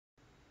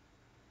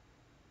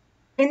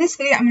In this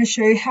video, I'm going to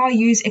show you how I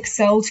use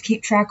Excel to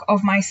keep track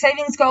of my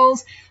savings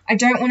goals. I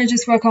don't want to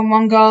just work on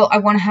one goal. I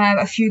want to have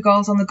a few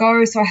goals on the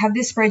go. So I have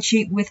this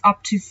spreadsheet with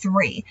up to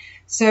 3.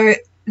 So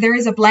there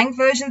is a blank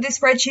version of this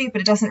spreadsheet,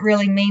 but it doesn't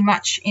really mean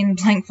much in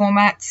blank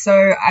format.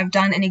 So I've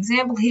done an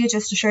example here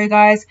just to show you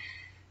guys.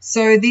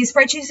 So these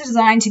spreadsheets are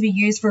designed to be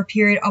used for a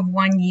period of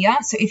 1 year.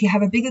 So if you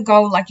have a bigger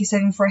goal, like you're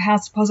saving for a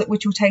house deposit,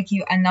 which will take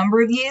you a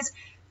number of years,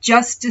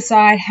 just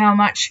decide how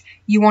much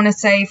you want to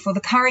save for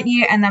the current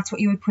year, and that's what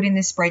you would put in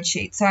this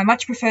spreadsheet. So I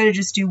much prefer to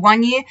just do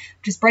 1 year,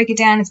 just break it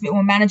down. It's a bit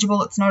more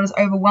manageable. It's not as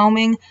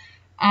overwhelming.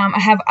 I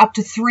have up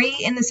to 3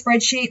 in the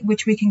spreadsheet,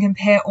 which we can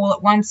compare all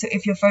at once. So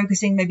if you're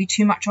focusing maybe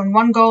too much on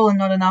one goal and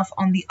not enough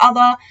on the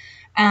other.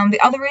 The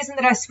other reason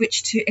that I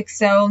switched to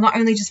Excel, not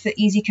only just for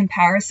easy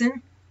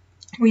comparison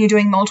when you're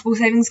doing multiple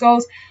savings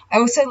goals, I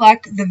also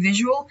like the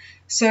visual.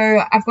 So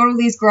I've got all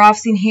these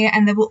graphs in here,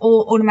 and they will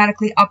all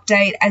automatically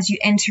update as you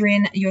enter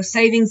in your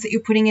savings that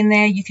you're putting in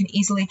there. You can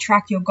easily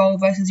track your goal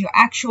versus your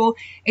actual.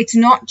 It's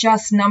not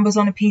just numbers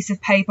on a piece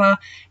of paper.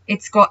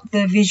 It's got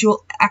the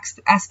visual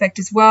aspect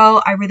as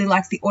well. I really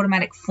like the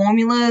automatic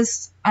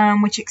formulas,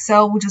 which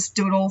Excel will just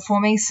do it all for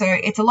me. So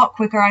it's a lot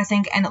quicker, I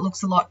think, and it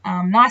looks a lot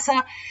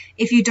nicer.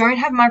 If you don't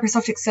have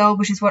Microsoft Excel,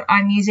 which is what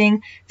I'm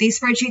using, these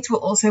spreadsheets will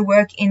also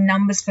work in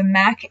Numbers for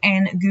Mac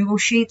and Google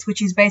Sheets,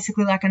 which is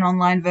basically like an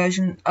online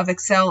version of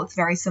Excel. It's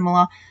very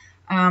similar,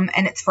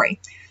 and it's free.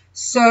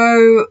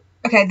 So,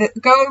 okay,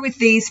 go with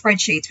these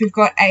spreadsheets. We've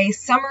got a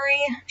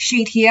summary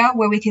sheet here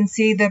where we can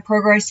see the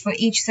progress for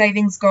each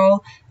savings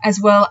goal as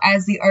well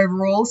as the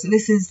overall. So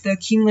this is the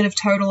cumulative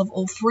total of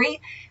all 3.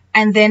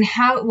 And then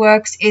how it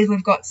works is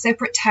we've got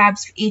separate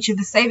tabs for each of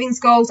the savings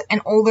goals,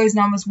 and all those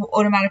numbers will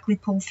automatically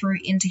pull through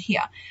into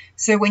here.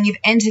 So when you've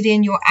entered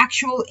in your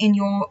actual in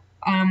your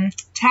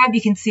tab,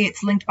 you can see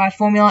it's linked by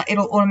formula.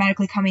 It'll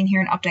automatically come in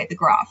here and update the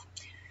graph.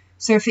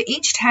 So for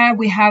each tab,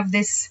 we have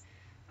this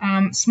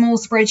small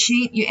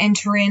spreadsheet. You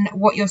enter in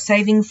what you're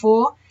saving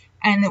for,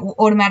 and it will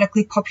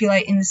automatically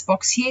populate in this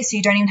box here, so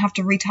you don't even have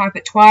to retype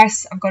it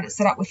twice. I've got it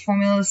set up with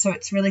formulas, so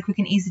it's really quick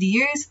and easy to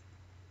use.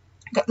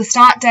 Got the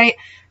start date,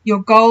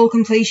 your goal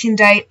completion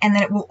date, and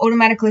then it will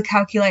automatically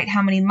calculate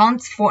how many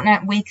months,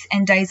 fortnight, weeks,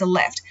 and days are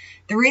left.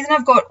 The reason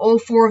I've got all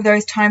 4 of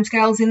those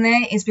timescales in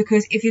there is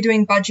because if you're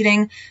doing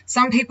budgeting,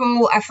 some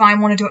people I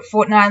find want to do it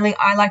fortnightly.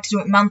 I like to do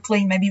it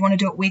monthly. Maybe you want to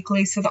do it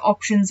weekly, so the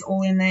options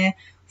all in there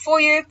for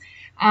you.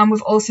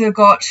 We've also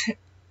got,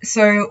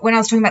 so when I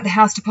was talking about the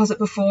house deposit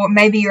before,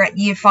 maybe you're at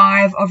year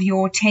 5 of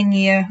your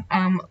 10-year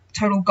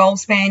total goal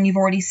span. You've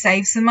already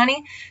saved some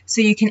money,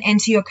 so you can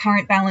enter your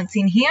current balance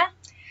in here,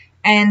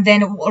 and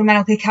then it will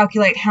automatically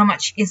calculate how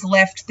much is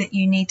left that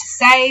you need to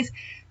save.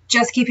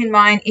 Just keep in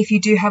mind, if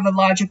you do have a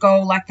larger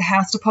goal like the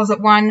house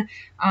deposit one,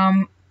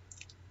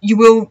 you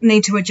will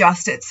need to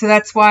adjust it. So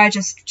that's why I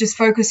just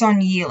focus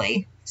on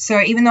yearly. So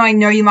even though I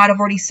know you might have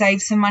already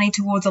saved some money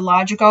towards a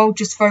larger goal,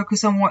 just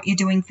focus on what you're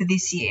doing for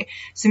this year.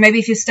 So maybe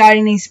if you're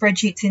starting these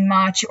spreadsheets in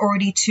March, you're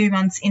already 2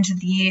 months into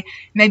the year,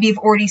 maybe you've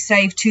already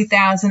saved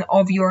 $2,000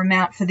 of your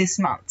amount for this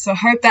month. So I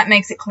hope that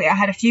makes it clear. I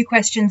had a few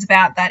questions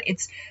about that.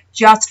 It's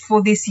just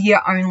for this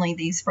year only,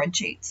 these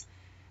spreadsheets.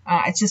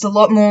 It's just a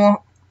lot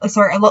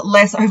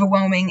less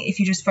overwhelming if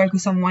you just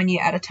focus on 1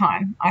 year at a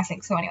time. I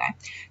think so anyway.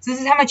 So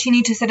this is how much you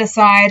need to set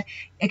aside.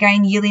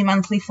 Again, yearly,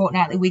 monthly,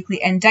 fortnightly,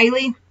 weekly, and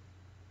daily.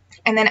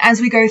 And then as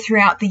we go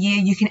throughout the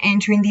year, you can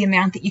enter in the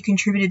amount that you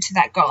contributed to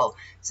that goal.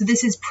 So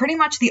this is pretty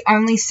much the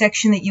only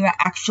section that you are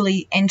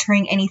actually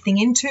entering anything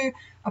into,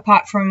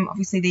 apart from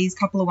obviously these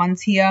couple of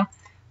ones here.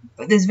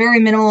 But there's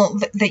very minimal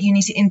that you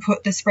need to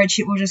input. The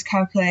spreadsheet will just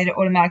calculate it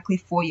automatically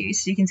for you.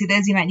 So you can see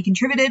there's the amount you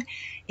contributed.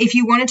 If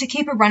you wanted to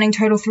keep a running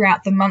total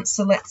throughout the month,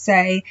 so let's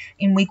say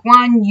in week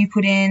 1 you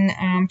put in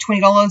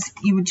 $20,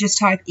 you would just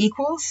type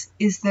equals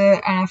is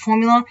the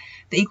formula,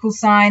 the equal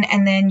sign,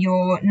 and then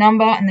your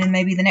number, and then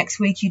maybe the next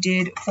week you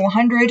did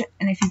 400,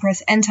 and if you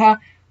press enter,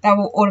 that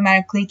will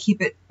automatically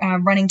keep it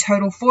running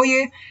total for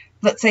you.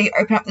 Let's say you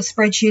open up the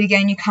spreadsheet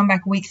again, you come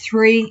back week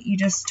 3, you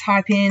just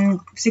type in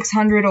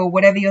 600 or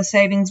whatever your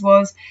savings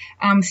was.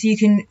 So you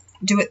can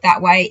do it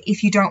that way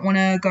if you don't want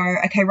to go,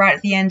 okay, right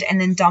at the end and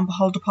then dump a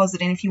whole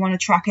deposit in. If you want to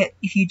track it,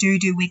 if you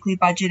do weekly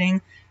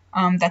budgeting,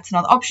 that's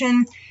another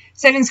option.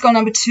 Savings goal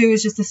number 2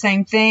 is just the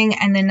same thing,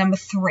 and then number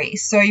 3.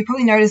 So you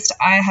probably noticed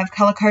I have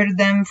color-coded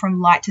them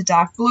from light to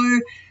dark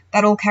blue.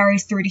 That all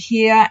carries through to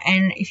here,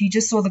 and if you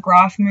just saw the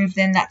graph move,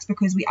 then that's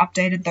because we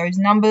updated those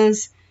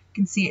numbers.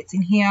 You can see it's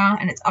in here,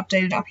 and it's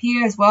updated up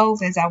here as well.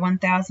 There's our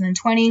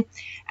 1020,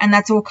 and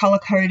that's all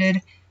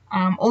color-coded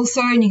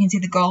also, and you can see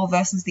the goal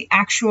versus the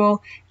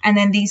actual, and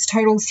then these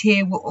totals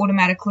here will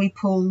automatically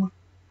pull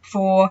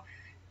for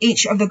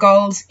each of the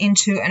goals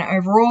into an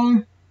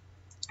overall.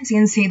 So you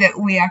can see that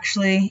we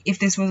actually, if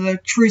this was a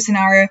true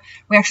scenario,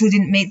 we actually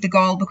didn't meet the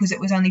goal because it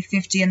was only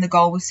 50 and the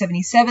goal was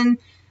 77.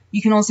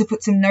 You can also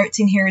put some notes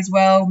in here as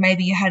well.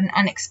 Maybe you had an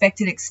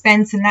unexpected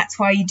expense and that's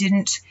why you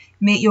didn't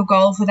meet your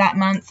goal for that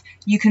month.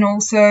 You can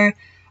also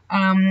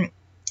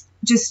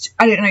just,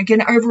 I don't know, get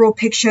an overall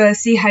picture,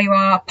 see how you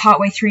are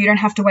partway through. You don't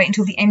have to wait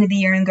until the end of the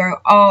year and go,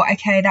 oh,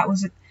 okay, that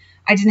was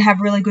I didn't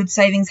have really good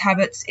savings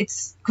habits.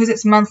 It's because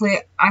it's monthly,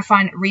 I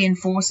find it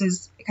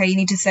reinforces, okay, you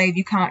need to save.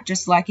 You can't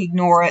just like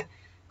ignore it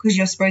because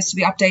you're supposed to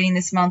be updating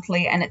this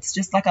monthly, and it's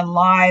just like a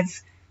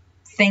live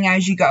thing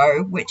as you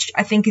go, which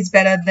I think is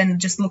better than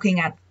just looking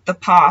at the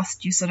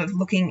past. You're sort of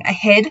looking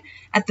ahead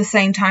at the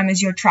same time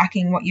as you're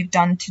tracking what you've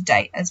done to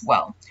date as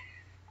well.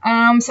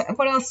 So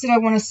what else did I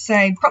want to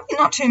say? Probably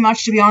not too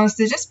much, to be honest.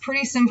 They're just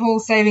pretty simple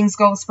savings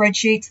goal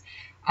spreadsheets.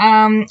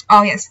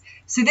 Oh yes,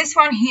 so this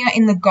one here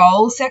in the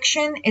goal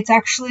section, it's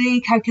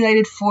actually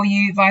calculated for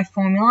you via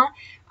formula.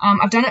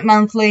 I've done it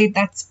monthly.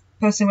 That's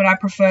personally what I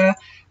prefer.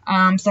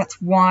 So that's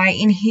why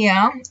in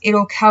here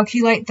it'll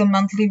calculate the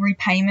monthly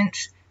repayment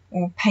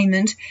or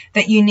payment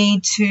that you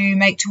need to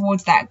make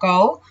towards that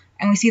goal.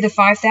 And we see the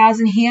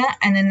 5,000 here,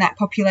 and then that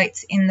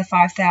populates in the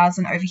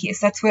 5,000 over here.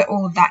 So that's where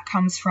all of that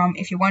comes from.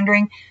 If you're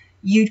wondering,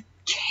 you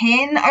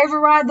can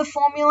override the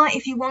formula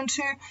if you want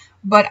to,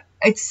 but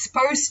it's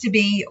supposed to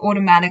be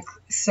automatic.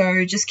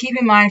 So just keep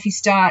in mind, if you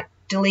start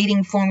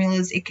deleting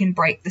formulas, it can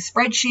break the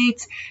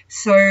spreadsheets.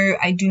 So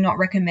I do not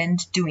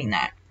recommend doing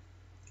that.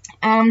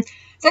 So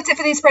that's it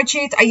for these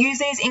spreadsheets. I use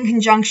these in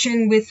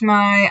conjunction with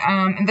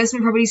my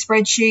investment property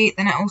spreadsheet.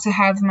 Then I also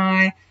have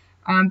my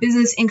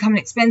business income and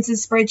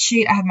expenses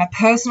spreadsheet. I have my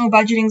personal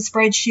budgeting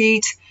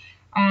spreadsheet.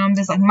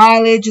 There's like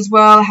mileage as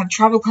well. I have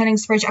travel planning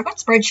spreadsheet. I've got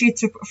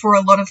spreadsheets for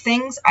a lot of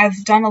things.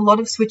 I've done a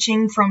lot of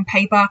switching from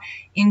paper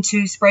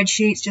into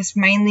spreadsheets, just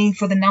mainly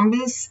for the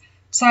numbers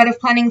side of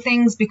planning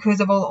things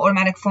because of all the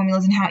automatic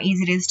formulas and how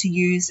easy it is to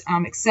use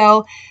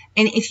Excel.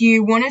 And if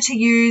you wanted to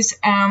use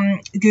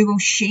Google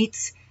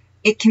Sheets,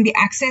 it can be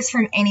accessed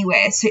from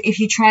anywhere. So if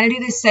you're trying to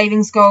do this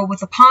savings goal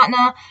with a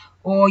partner,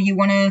 or you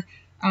want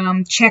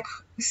to check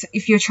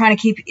if you're trying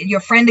to keep your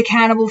friend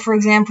accountable, for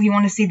example, you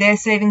want to see their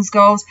savings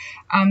goals,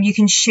 you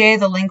can share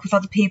the link with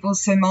other people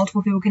so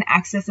multiple people can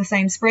access the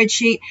same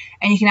spreadsheet,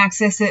 and you can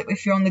access it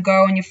if you're on the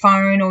go on your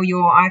phone or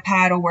your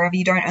iPad or wherever.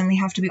 You don't only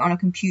have to be on a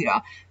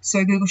computer.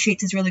 So Google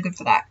Sheets is really good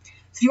for that.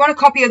 So if you want a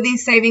copy of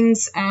these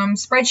savings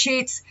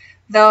spreadsheets,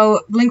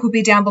 the link will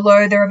be down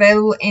below. They're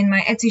available in my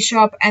Etsy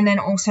shop and then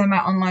also my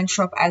online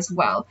shop as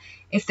well.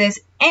 If there's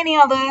any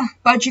other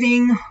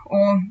budgeting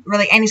or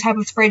really any type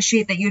of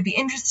spreadsheet that you'd be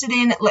interested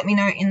in, let me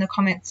know in the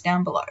comments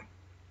down below.